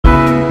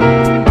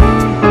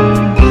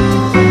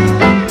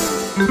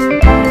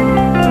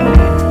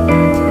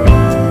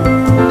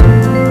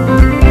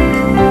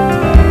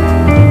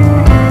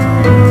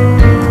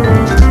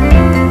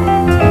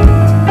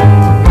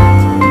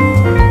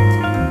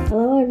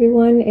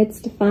everyone,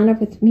 it's Stefana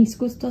with Mis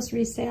Gustos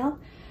Resale.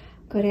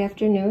 Good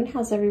afternoon.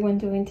 How's everyone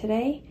doing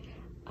today?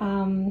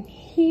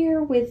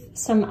 Here with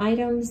some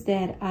items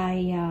that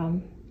I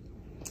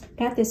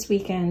got this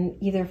weekend,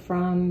 either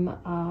from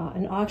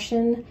an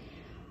auction,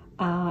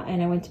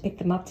 and I went to pick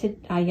them up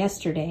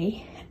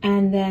yesterday,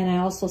 and then I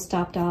also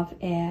stopped off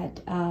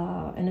at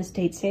an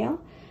estate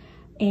sale,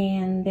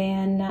 and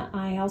then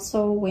I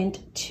also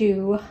went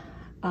to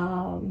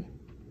the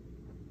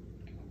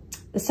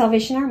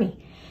Salvation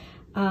Army.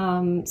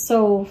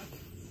 So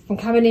a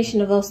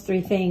combination of those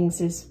three things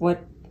is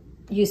what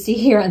you see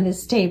here on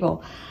this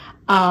table.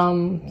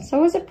 So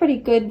it was a pretty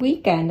good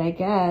weekend, I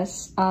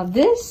guess.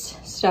 This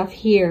stuff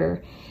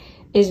here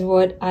is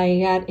what I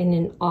got in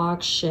an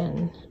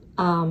auction.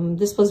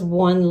 This was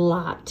one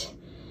lot.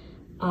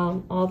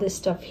 All this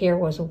stuff here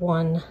was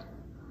one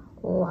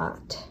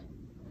lot.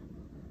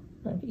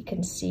 I don't know if you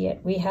can see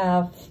it. We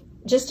have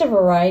just a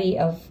variety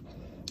of,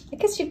 I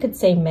guess you could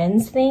say,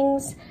 men's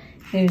things.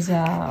 There's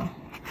a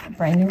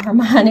brand new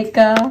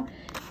harmonica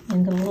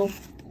in the little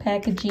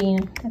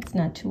packaging. That's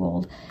not too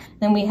old.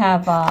 Then we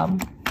have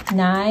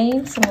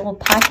knives, some little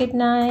pocket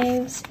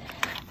knives.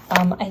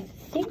 I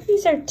think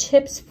these are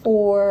tips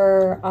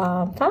for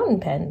fountain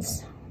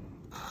pens.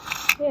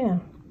 Yeah.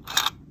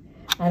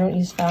 I don't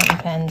use fountain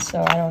pens,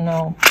 so I don't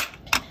know.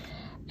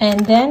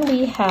 And then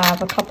we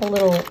have a couple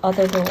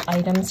other little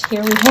items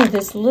here. We have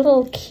this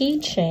little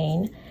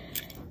keychain,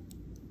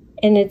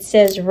 and it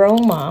says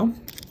Roma.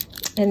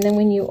 And then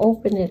when you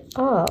open it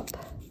up,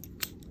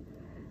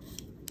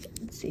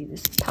 let's see,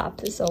 just pop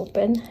this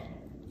open.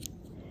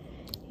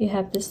 You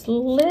have this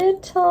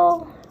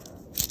little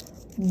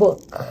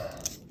book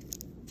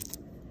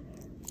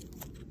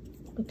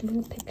with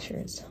little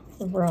pictures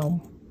of Rome.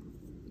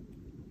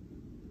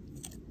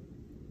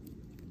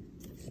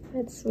 Isn't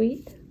that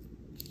sweet?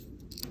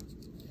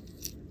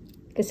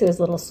 I guess it was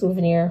a little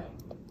souvenir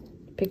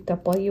picked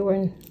up while you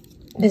were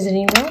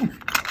visiting Rome.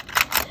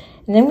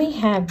 And then we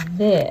have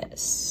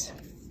this.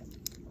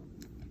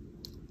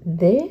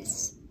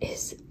 This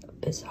is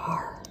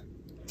bizarre.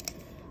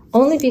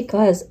 Only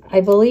because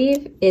I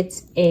believe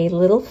it's a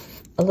little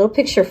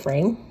picture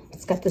frame.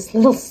 It's got this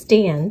little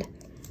stand.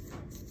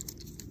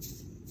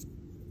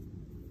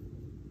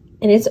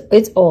 And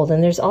it's old,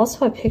 and there's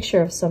also a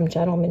picture of some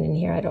gentleman in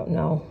here. I don't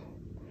know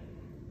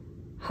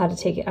how to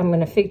take it. I'm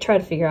gonna try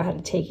to figure out how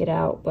to take it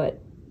out,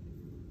 but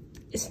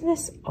isn't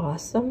this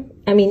awesome?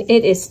 I mean,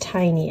 it is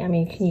tiny. I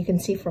mean, you can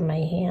see from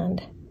my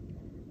hand,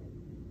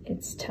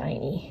 it's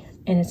tiny.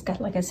 And it's got,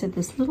 like I said,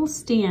 this little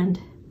stand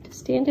to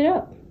stand it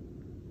up.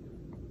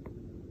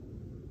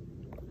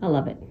 I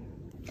love it.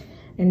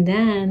 And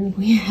then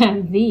we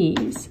have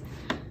these.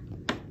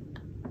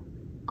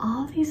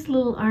 All these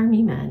little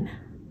army men,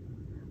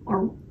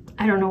 or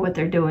I don't know what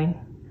they're doing.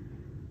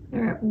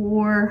 They're at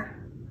war.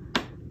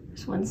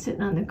 There's one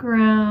sitting on the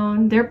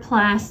ground. They're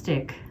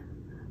plastic.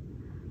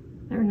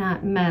 They're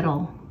not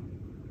metal.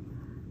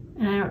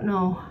 And I don't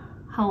know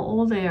how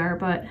old they are,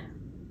 but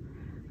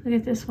look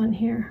at this one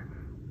here.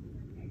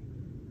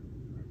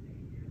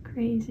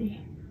 Crazy.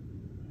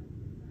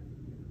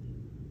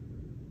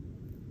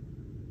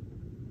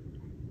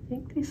 I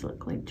think these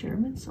look like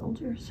German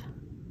soldiers.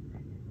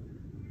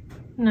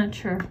 I'm not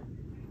sure.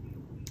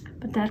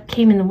 But that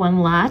came in the one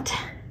lot.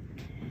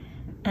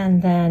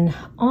 And then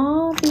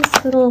all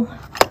these little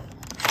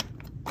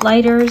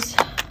lighters.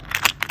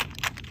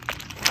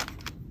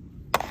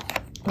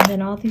 And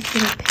then all these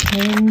little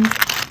pins.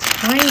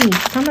 Tiny.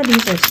 Some of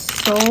these are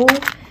so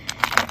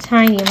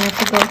tiny. I'm going to have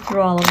to go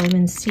through all of them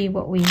and see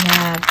what we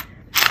have.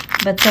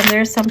 But then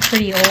there's some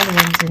pretty old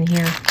ones in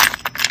here.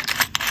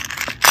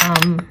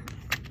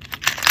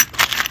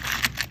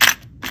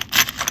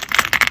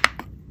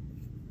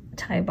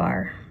 Tie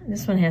bar.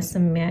 This one has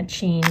some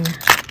matching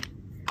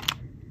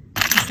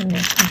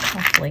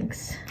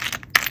cufflinks.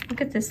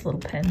 Look at this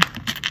little pen.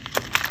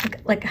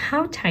 Like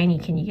how tiny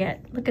can you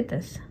get? Look at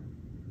this.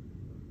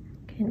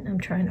 Okay, I'm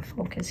trying to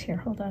focus here.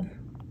 Hold on.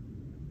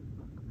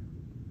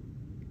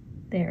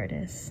 There it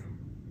is.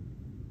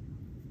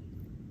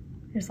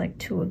 There's like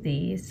two of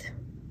these.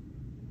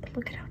 But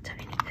look at how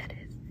tiny that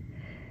is.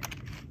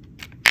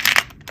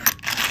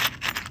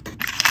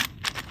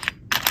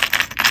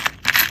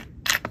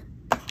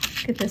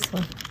 Look at this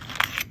one.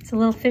 It's a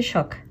little fish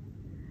hook,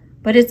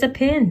 but it's a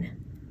pin.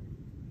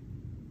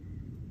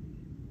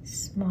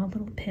 Small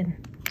little pin.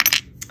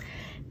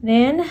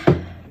 Then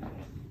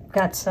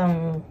got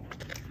some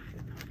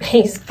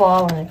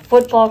baseball and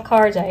football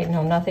cards. I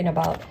know nothing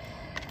about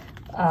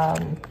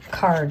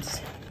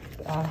cards.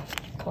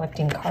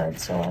 Collecting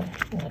cards, so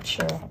I'm not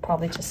sure. I'll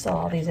probably just sell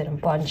all these in a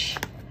bunch.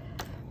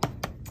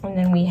 And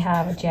then we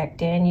have a Jack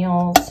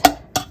Daniels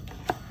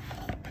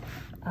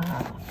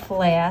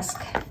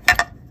flask.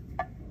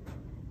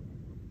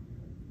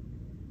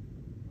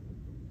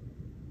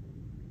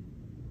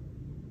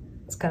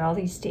 It's got all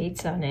these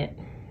dates on it.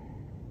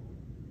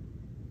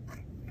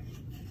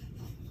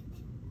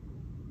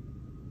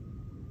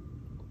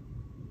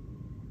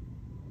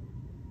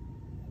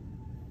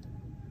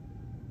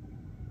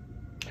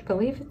 I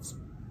believe it's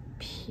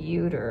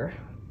pewter.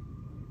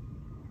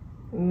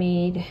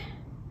 made, it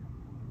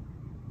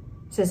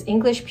says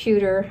English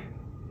pewter,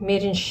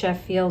 made in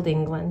Sheffield,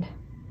 England.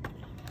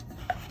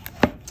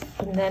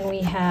 And then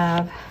we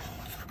have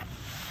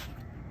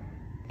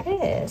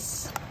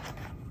this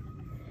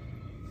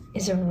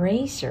is a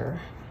razor.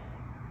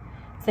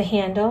 The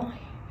handle,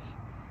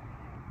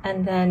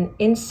 and then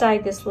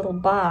inside this little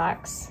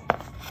box,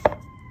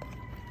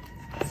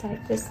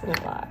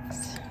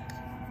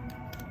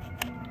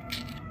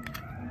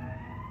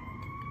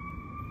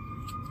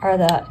 are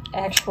the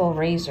actual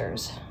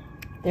razors.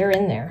 They're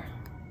in there.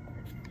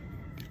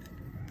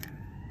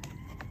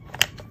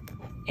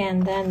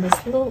 And then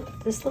this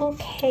little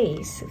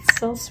case, it's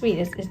so sweet.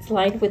 It's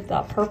lined with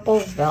the purple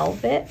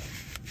velvet. I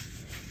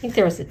think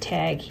there was a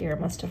tag here, it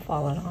must have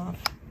fallen off.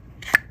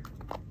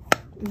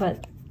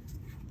 But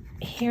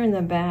here in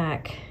the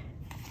back,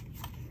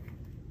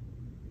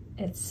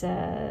 it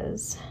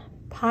says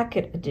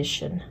Pocket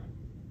Edition.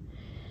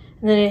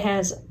 And then it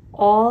has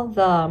all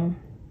the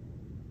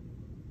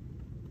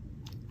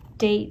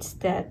dates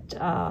that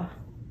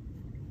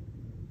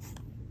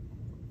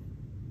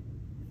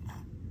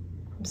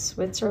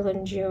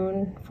Switzerland,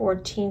 June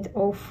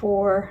 14th,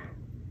 04,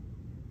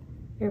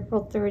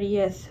 April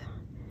 30th.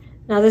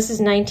 Now this is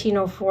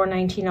 1904,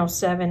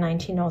 1907,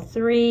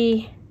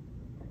 1903.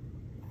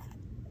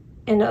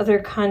 In other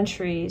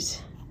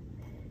countries.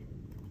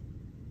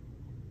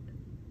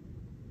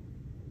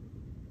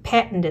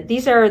 Patented.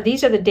 These are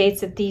the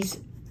dates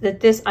that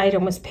this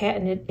item was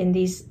patented in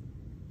these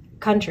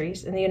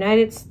countries. In the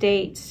United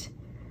States,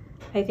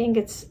 I think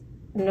it's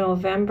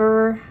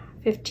November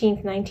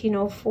 15th,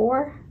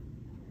 1904.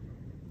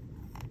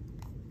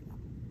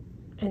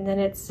 And then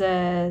it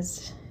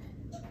says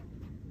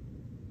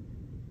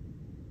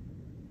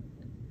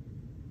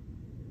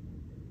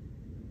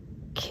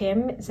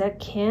Kim, is that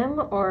Kim,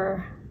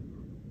 or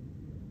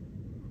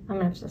I'm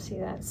gonna have to see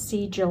that.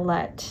 C.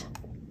 Gillette.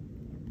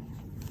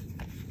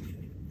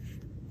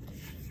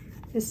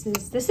 This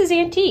is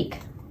antique,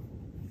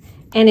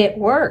 and it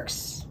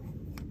works.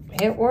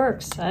 It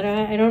works.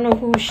 I don't know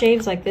who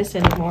shaves like this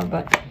anymore,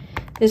 but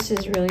this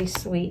is really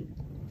sweet.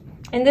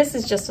 And this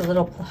is just a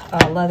little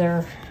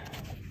leather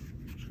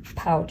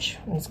pouch,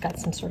 and it's got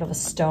some sort of a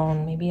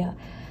stone, maybe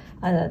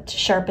to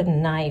sharpen a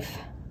knife.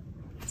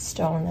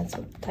 Stone, that's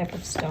what type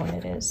of stone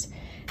it is.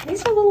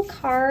 These are little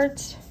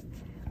cards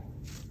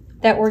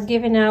that were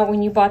given out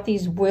when you bought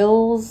these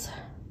Will's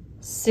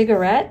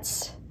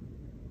cigarettes,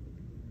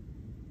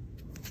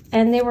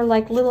 and they were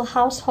like little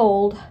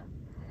household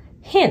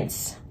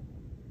hints.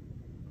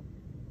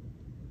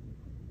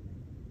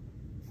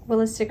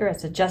 Will's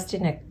cigarettes,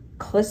 adjusting a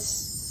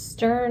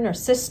cistern,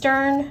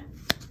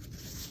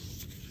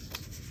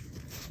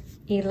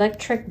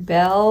 electric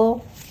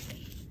bell,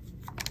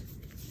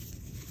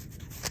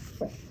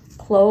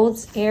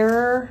 clothes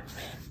error.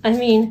 I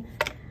mean,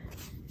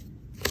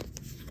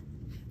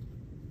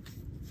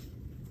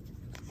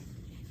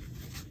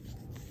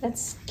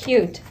 that's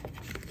cute.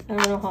 I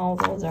don't know how old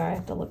those are. I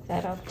have to look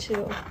that up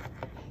too.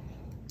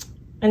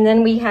 And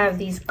then we have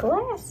these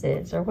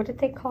glasses, or what did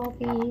they call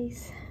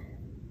these?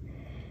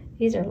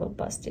 These are a little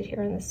busted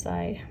here on the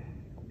side.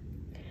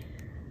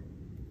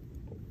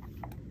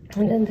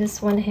 And then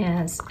this one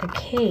has a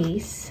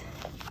case,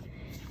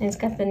 and it's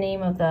got the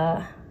name of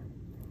the, I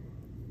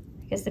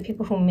guess, the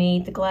people who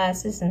made the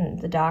glasses and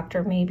the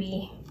doctor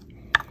maybe.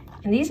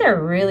 And these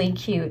are really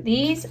cute.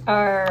 These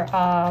are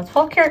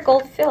 12 karat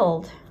gold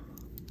filled.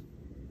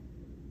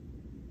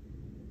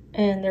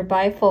 And they're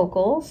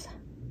bifocals.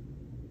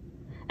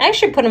 I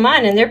actually put them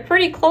on, and they're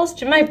pretty close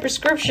to my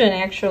prescription,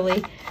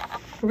 actually.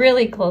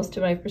 Really close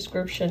to my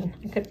prescription.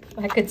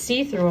 I could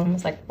see through them. I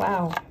was like,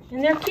 wow.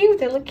 And they're cute.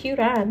 They look cute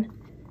on.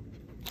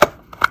 So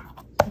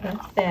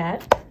that's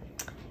that.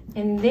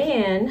 And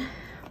then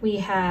we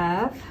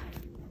have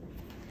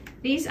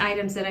these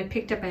items that I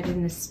picked up at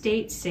an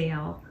estate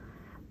sale.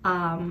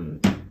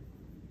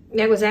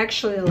 It was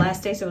actually the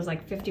last day, so it was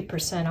like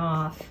 50%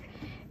 off.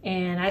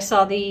 And I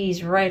saw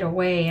these right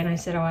away, and I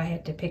said, oh, I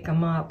had to pick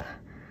them up.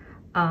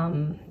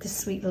 This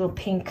sweet little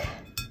pink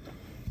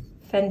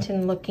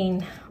Fenton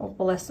looking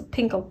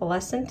pink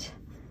opalescent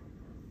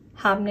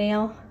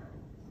hobnail.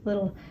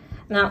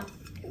 Now,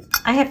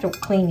 I have to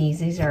clean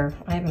these. I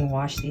haven't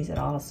washed these at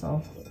all,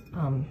 so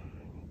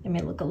they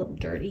may look a little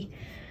dirty.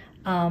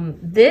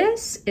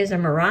 This is a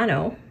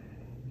Murano.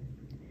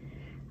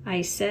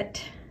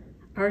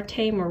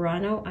 Arte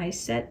Murano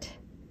Iset.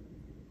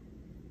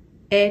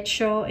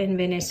 Hecho in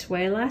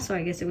Venezuela. So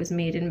I guess it was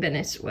made in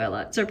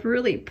Venezuela. It's a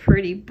really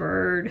pretty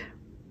bird.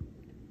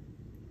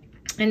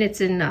 And it's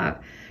in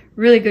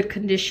really good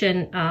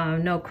condition.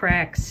 No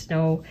cracks,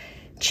 no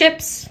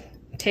chips,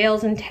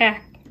 tail's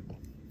intact.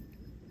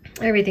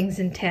 Everything's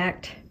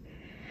intact.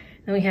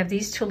 Then we have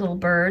these two little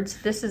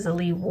birds. This is a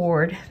Lee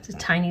Ward. It's a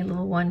tiny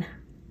little one.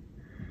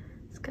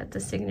 It's got the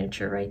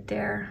signature right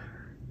there.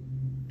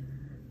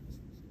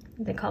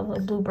 They call it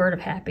a blue bird of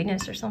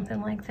happiness or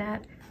something like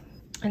that.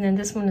 And then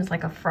this one is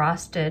like a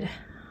frosted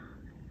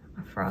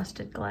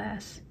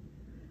glass.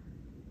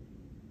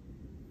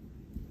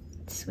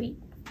 It's sweet.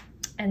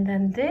 And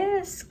then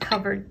this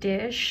covered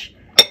dish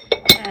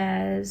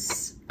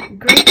has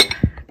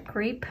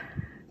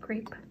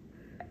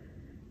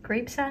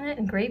grapes on it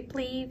and grape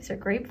leaves or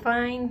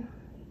grapevine.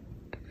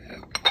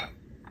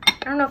 I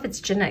don't know if it's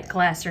Jeanette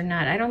glass or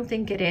not. I don't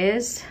think it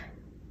is.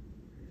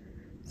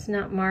 It's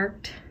not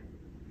marked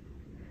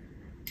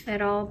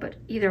at all, but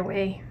either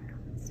way,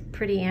 it's a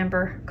pretty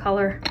amber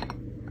color.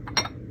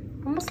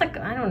 Almost like,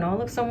 I don't know, it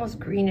looks almost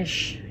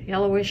greenish,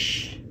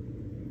 yellowish,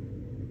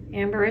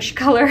 amberish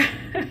color.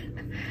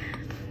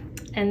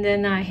 And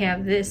then I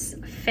have this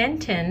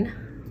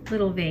Fenton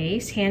little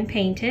vase, hand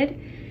painted,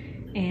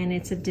 and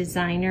it's a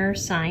designer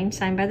signed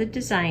by the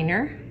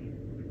designer.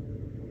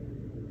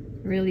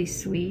 Really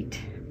sweet.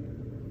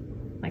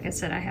 Like I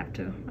said, I have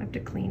to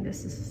clean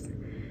this. It's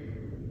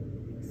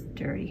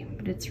dirty,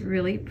 but it's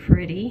really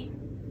pretty.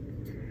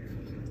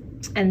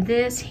 And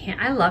this,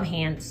 I love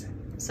hands.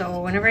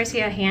 So whenever I see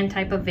a hand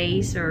type of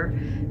vase, or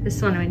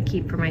this one I would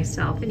keep for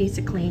myself, it needs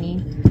a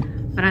cleaning.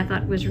 But I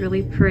thought it was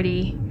really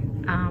pretty.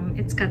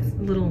 It's got a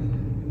little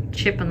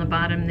chip on the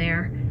bottom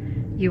there,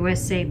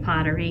 USA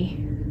pottery.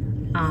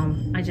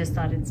 I just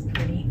thought it's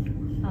pretty.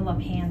 I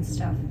love hand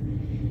stuff.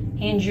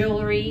 Hand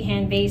jewelry,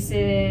 hand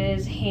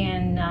vases,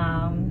 hand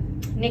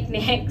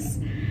knickknacks.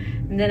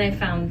 And then I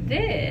found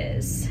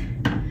this.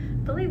 I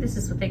believe this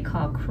is what they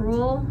call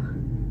crewel.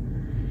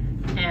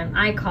 And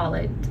I call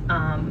it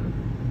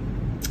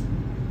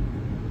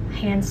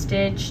hand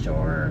stitched,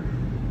 or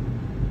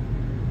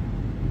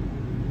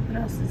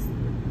what else is,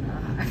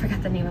 I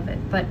forgot the name of it,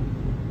 but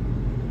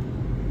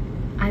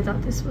I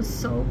thought this was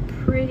so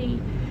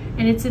pretty.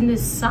 And it's in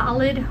this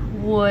solid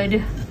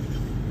wood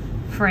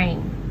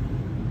frame.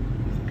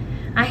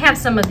 I have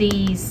some of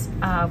these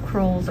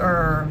crewels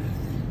or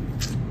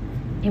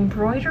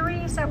embroidery.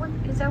 Is that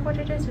what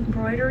it is?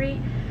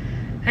 Embroidery.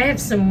 I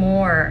have some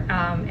more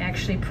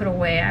actually put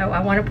away.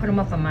 I want to put them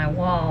up on my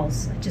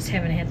walls. I just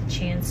haven't had the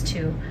chance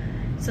to.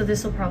 So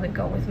this will probably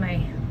go with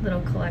my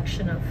little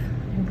collection of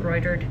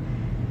embroidered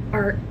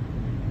art.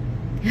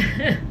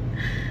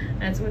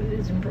 That's what it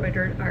is,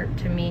 embroidered art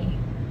to me.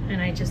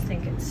 And I just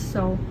think it's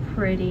so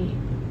pretty.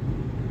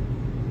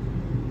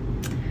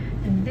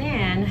 And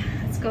then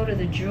let's go to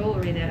the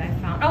jewelry that I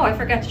found. Oh, I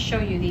forgot to show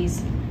you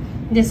these.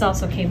 This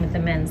also came with the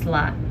men's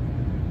lot.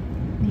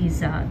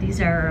 These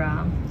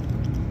are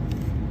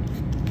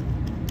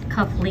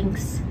cuff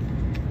links.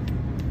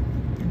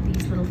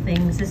 These little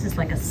things. This is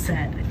like a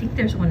set. I think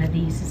there's one of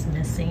these is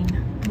missing.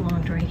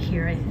 Belonged right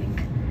here, I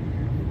think.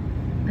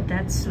 But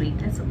that's sweet.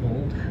 That's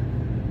old.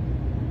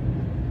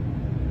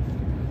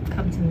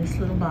 Comes in this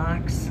little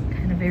box.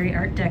 Kind of very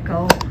Art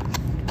Deco.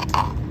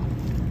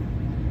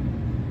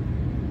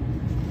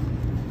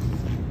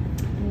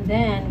 And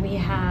then we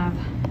have,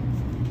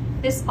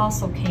 this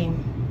also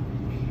came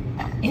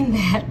in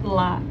that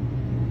lot.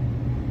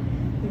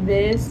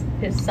 This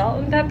is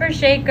salt and pepper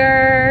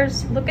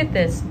shakers. Look at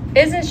this.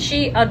 Isn't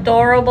she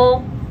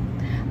adorable?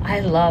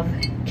 I love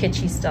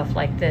kitschy stuff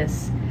like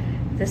this.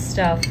 This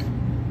stuff,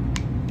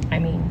 I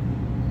mean,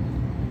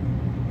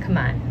 come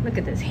on. Look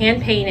at this.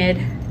 Hand painted.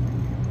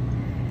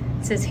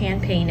 It says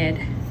hand painted.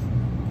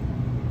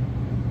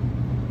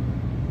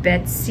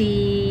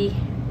 Betsy.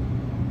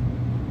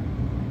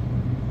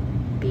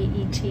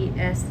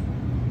 B-E-T-S.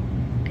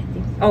 I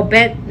think. Oh,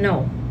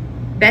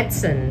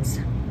 Betsons.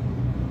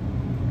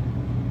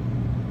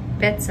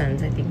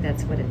 Betsons, I think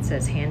that's what it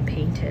says, hand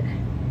painted.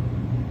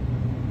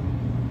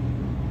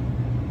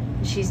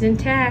 She's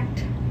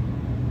intact.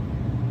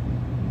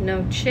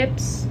 No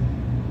chips.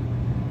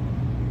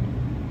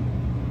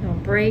 No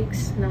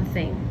breaks,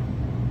 nothing.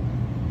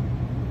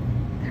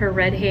 Her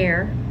red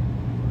hair.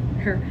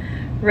 Her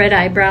red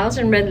eyebrows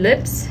and red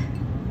lips.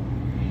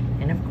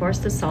 And of course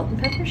the salt and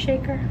pepper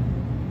shaker.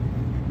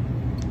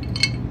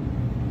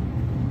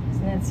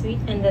 Isn't that sweet?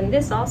 And then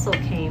this also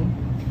came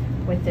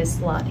with this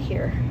lot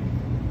here.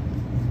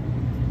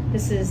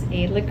 This is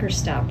a liquor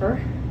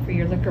stopper for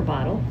your liquor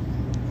bottle.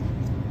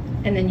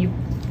 And then you've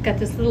got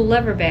this little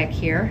lever back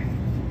here.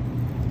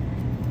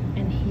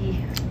 And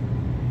he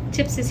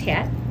tips his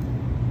hat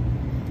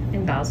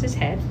and bows his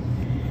head.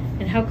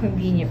 And how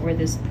convenient where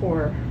this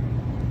pour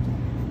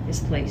is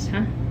placed,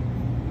 huh?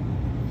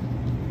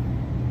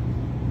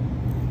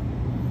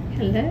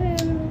 Hello.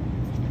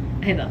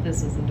 I thought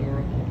this was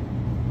adorable.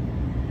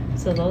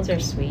 So those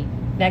are sweet.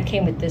 That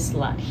came with this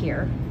lot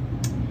here.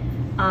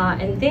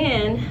 And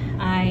then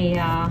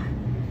I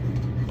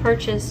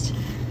purchased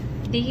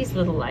these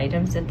little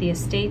items at the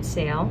estate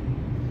sale.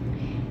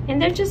 And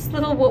they're just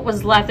little what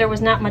was left. There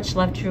was not much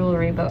left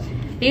jewelry, but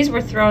these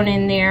were thrown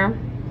in there.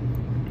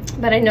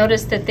 But I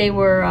noticed that they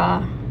were,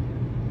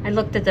 I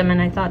looked at them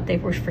and I thought they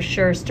were for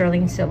sure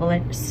sterling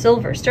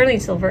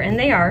silver, and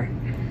they are.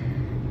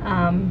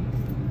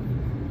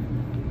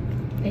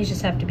 They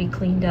just have to be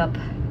cleaned up.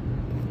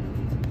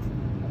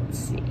 Let's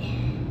see.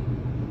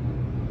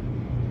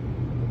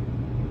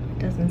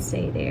 Doesn't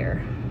say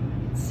there.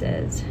 It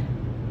says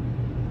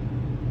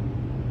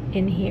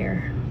in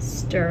here,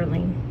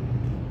 sterling.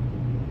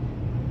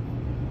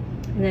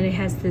 And then it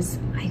has this,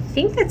 I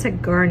think that's a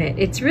garnet.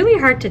 It's really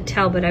hard to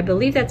tell, but I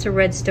believe that's a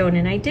red stone,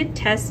 and I did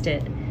test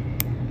it.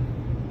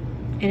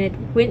 and it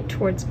went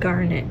towards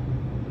garnet.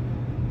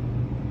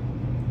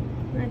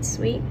 That's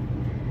sweet.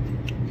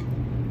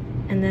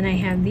 And then I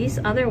have these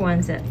other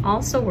ones that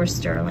also were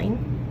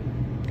sterling.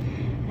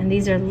 And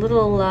these are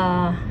little,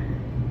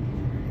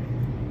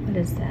 what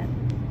is that?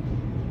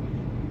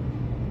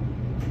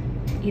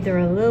 Either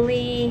a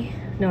lily,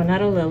 no,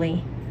 not a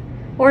lily,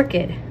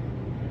 orchid.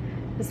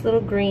 This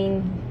little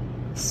green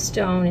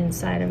stone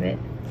inside of it.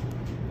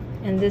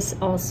 And this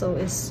also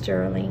is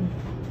sterling.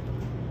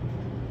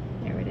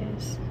 There it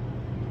is.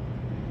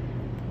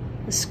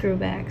 The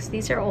screwbacks.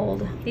 These are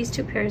old. These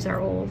two pairs are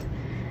old.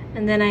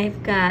 And then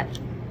I've got,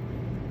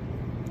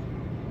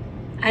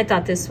 I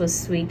thought this was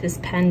sweet, this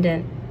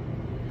pendant.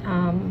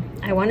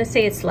 I want to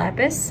say it's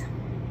lapis.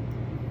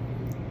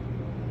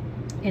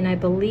 And I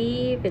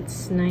believe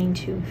it's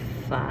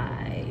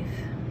 925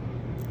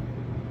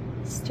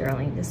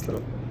 sterling, this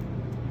little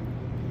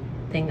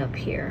thing up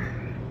here.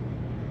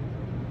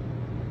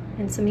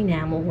 And some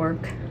enamel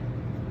work.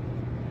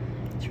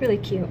 It's really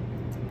cute.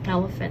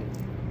 Elephant.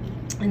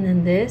 And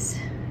then this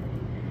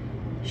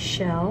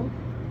shell.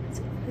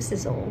 This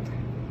is old.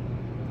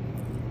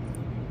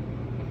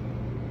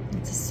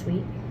 It's a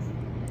sweet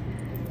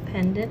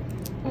pendant.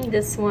 And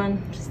this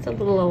one, just a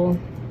little old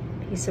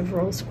piece of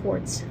rose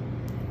quartz.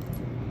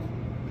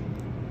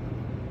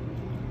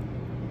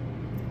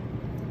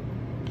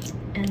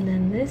 And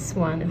then this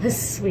one, it was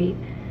sweet.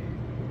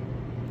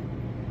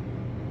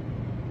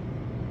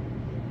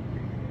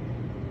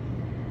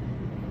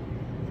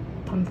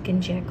 Pumpkin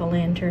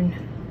jack-o'-lantern.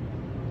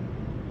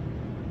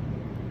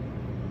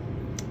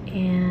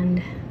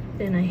 And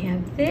then I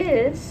have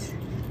this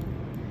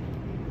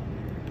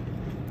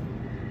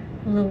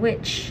little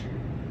witch.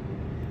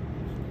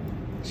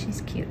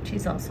 She's cute.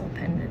 She's also a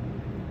pendant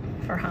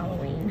for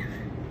Halloween.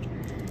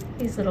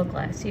 These little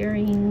glass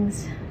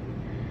earrings.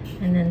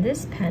 And then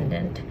this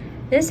pendant.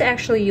 This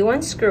actually, you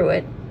unscrew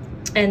it,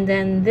 and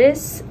then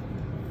this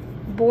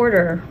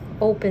border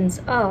opens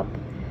up,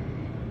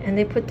 and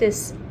they put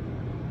this,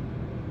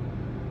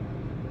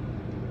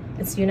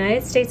 it's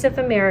United States of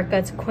America.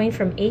 It's a coin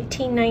from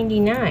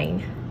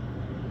 1899.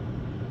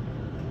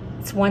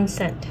 It's 1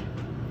 cent.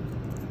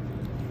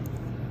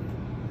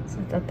 So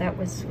I thought that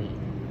was sweet.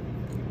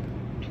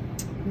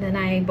 And then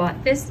I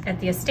bought this at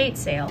the estate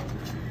sale.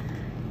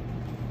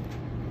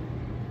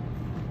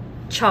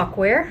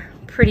 Chalkware.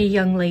 Pretty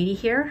young lady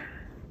here.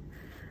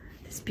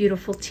 This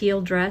beautiful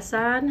teal dress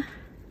on.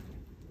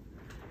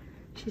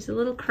 She's a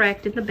little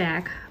cracked in the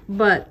back,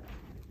 but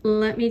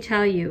let me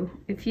tell you,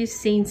 if you've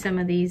seen some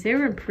of these,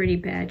 they're in pretty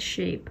bad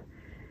shape.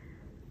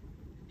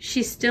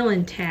 She's still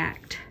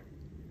intact.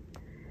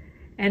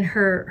 And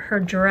her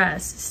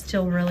dress is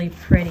still really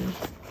pretty.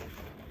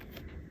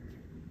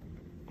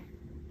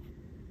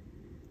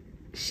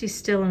 She's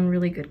still in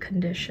really good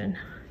condition.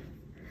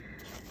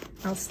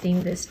 I'll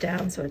steam this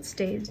down so it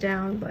stays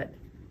down, but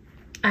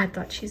I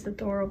thought she's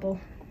adorable.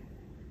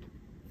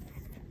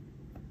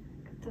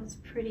 Those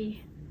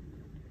pretty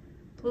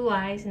blue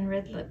eyes and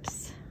red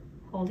lips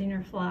holding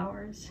her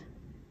flowers.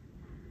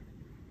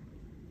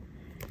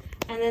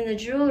 And then the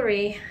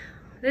jewelry,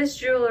 this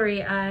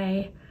jewelry,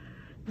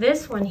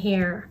 this one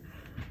here,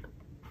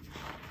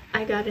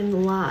 I got in the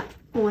lot,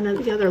 one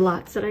of the other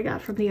lots that I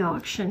got from the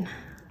auction.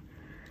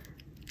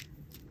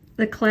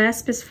 The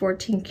clasp is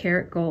 14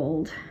 karat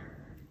gold.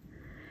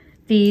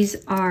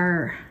 These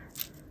are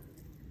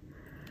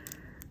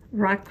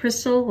rock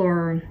crystal,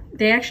 or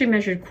they actually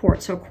measured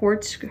quartz, so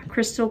quartz,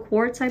 crystal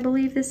quartz, I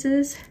believe this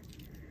is.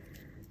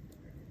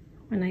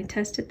 When I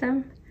tested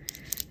them,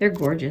 they're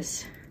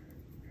gorgeous.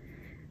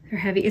 They're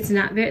heavy. It's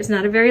not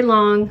a very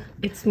long.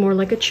 It's more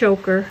like a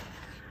choker,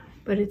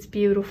 but it's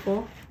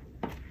beautiful.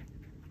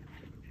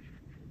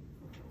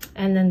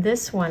 And then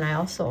this one I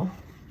also,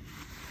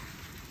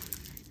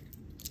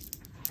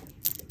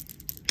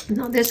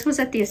 no, this was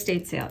at the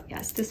estate sale.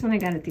 Yes, this one I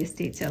got at the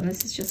estate sale. And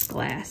this is just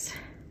glass.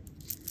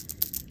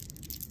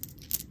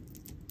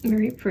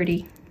 Very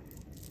pretty.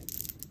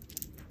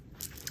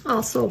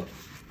 Also,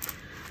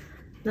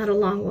 not a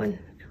long one.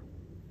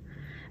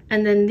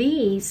 And then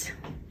these,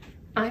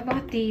 I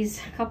bought these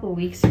a couple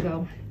weeks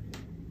ago.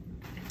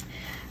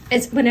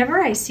 It's whenever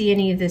I see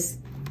any of this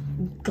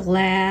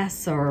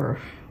glass or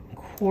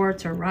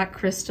quartz or rock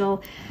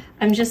crystal,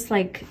 I'm just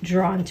like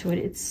drawn to it.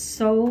 It's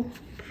so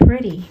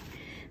pretty.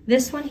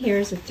 This one here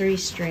is a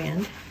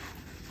 3-strand.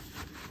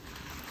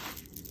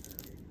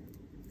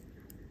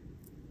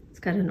 It's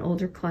got an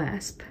older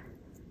clasp.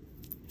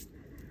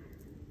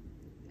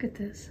 Look at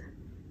this.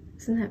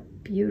 Isn't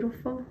that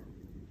beautiful?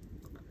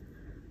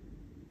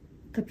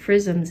 The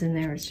prisms in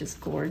there is just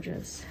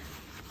gorgeous.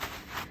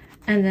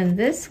 And then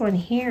this one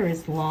here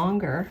is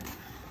longer.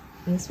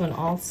 And this one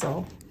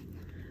also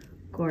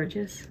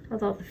gorgeous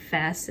with all the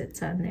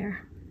facets on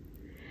there.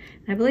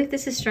 And I believe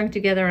this is strung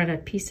together on a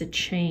piece of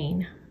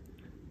chain.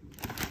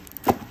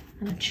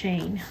 On a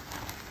chain.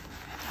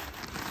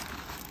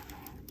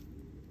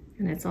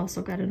 And it's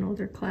also got an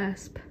older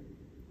clasp.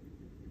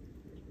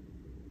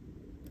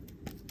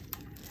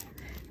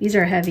 These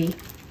are heavy.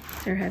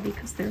 They're heavy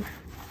because they're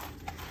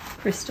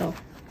crystal.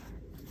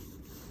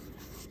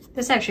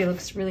 This actually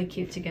looks really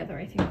cute together,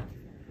 I think.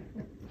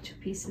 Two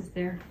pieces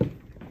there.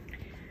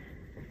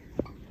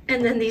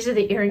 And then these are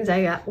the earrings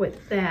I got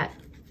with that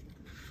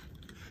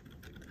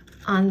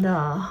on the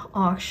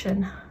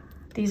auction.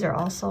 These are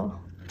also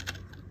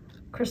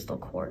crystal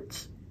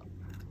quartz.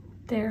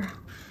 There,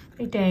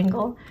 they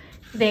dangle.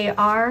 They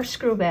are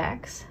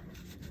screwbacks.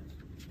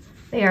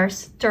 They are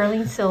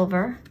sterling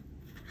silver.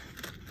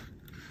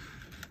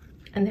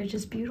 And they're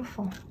just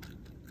beautiful.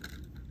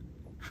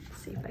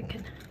 Let's see if I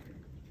can.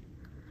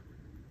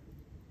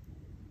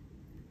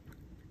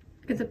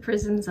 Look at the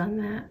prisms on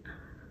that.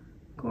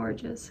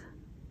 Gorgeous.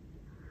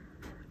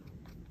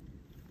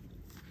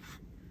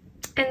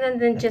 And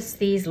then just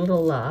these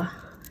little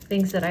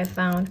things that I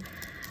found.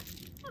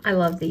 I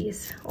love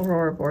these.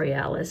 Aurora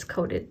Borealis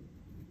coated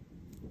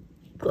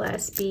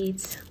glass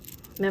beads,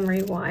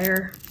 memory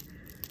wire,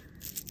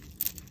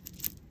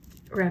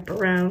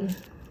 wraparound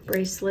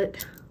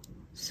bracelet.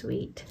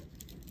 Sweet.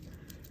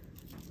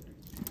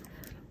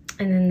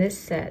 And then this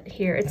set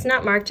here, it's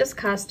not marked, just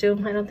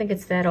costume. I don't think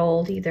it's that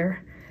old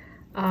either.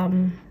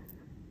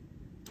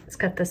 It's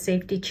got the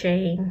safety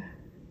chain,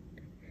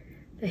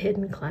 the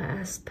hidden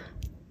clasp,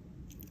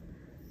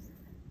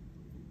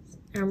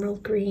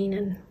 emerald green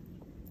and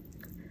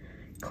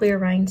clear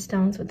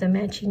rhinestones with the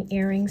matching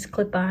earrings,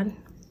 clip-on,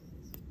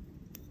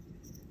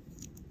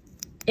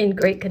 in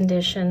great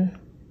condition.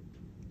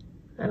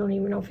 I don't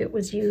even know if it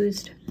was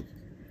used.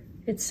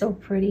 It's so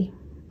pretty.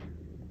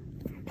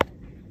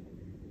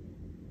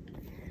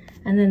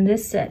 And then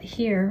this set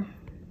here,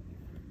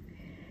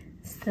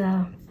 it's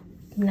the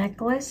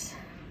necklace.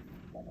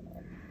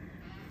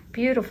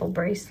 Beautiful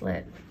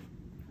bracelet.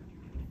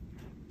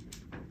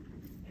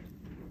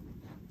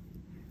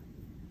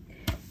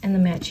 And the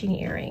matching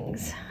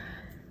earrings.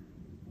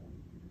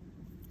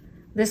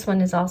 This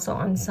one is also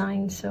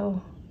unsigned,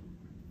 so.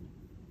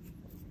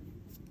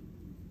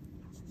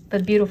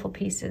 But beautiful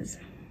pieces.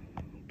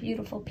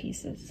 Beautiful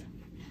pieces.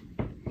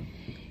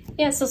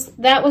 Yeah, so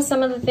that was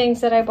some of the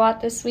things that I bought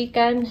this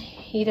weekend.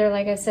 Either,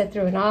 like I said,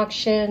 through an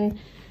auction,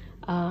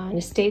 an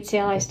estate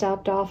sale I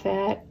stopped off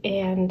at,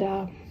 and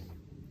a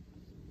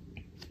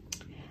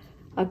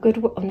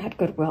Goodwill, oh, not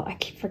Goodwill, I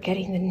keep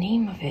forgetting the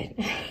name of it.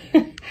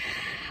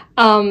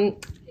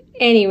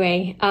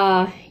 Anyway,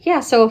 yeah,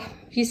 so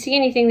if you see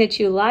anything that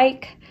you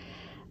like,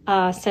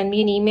 send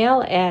me an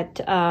email at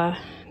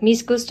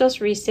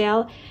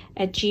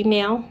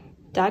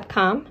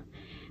misgustosresale@gmail.com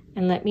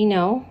and let me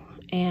know.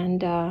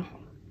 And if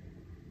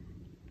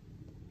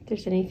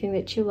there's anything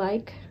that you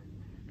like.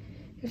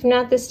 If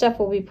not, this stuff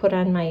will be put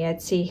on my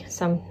Etsy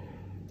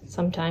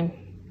sometime,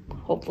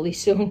 hopefully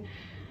soon.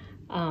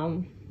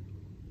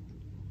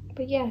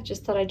 But yeah,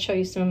 just thought I'd show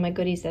you some of my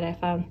goodies that I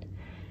found.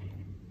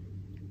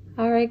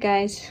 All right,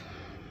 guys.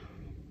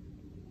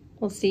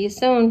 We'll see you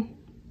soon.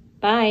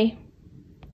 Bye.